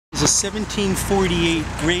is a 1748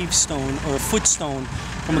 gravestone or a footstone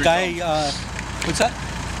from a guy. What's that?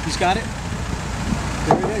 He's got it?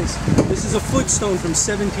 There it is. This is a footstone from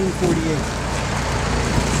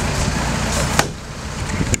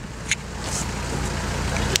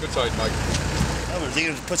 1748. Good side, Mike. Oh, we were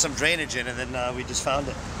thinking to put some drainage in, and then we just found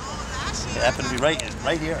it. It happened to be right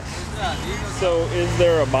here. So, is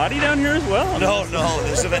there a body down here as well? No,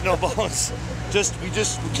 there's been no bones. We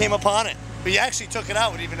came upon it. We actually took it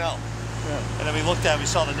out, we didn't even know. Yeah. And then we looked at it, we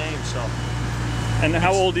saw the name, so. And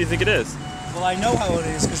how old do you think it is? Well, I know how it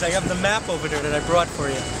is because I have the map over there that I brought for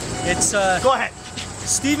you. It's Go ahead.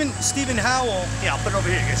 Stephen Howell. Yeah, I'll put it over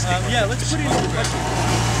here. Yeah, let's put it in.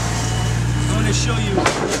 I'm going to show you.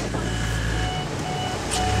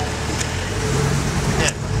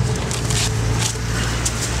 Yeah.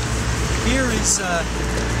 Here is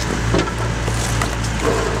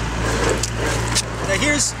now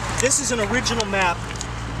this is an original map.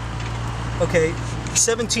 Okay,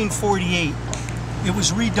 1748. It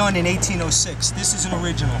was redone in 1806. This is an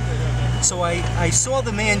original. So I saw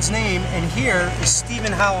the man's name, and here is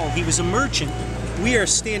Stephen Howell. He was a merchant. We are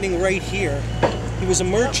standing right here. He was a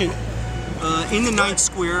merchant in the 9th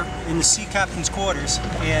Square in the sea captain's quarters,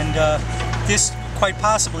 and this quite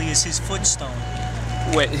possibly is his footstone.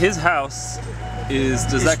 Wait, his house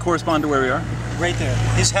does that correspond to where we are? Right there.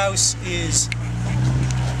 His house is,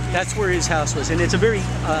 that's where his house was, and it's a very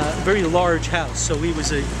large house, so he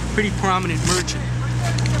was a pretty prominent merchant.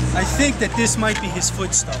 I think that this might be his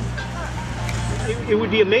footstone. It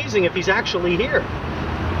would be amazing if he's actually here.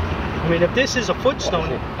 I mean, if this is a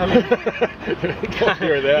footstone, I mean... Don't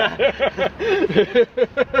hear that.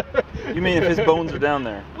 You mean if his bones are down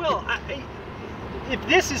there? Well, if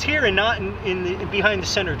this is here and not behind the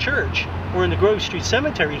center church or in the Grove Street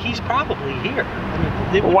Cemetery, he's probably here.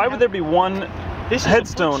 I mean, why would there be one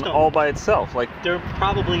headstone all by itself? Like, there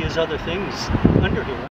probably is other things under here.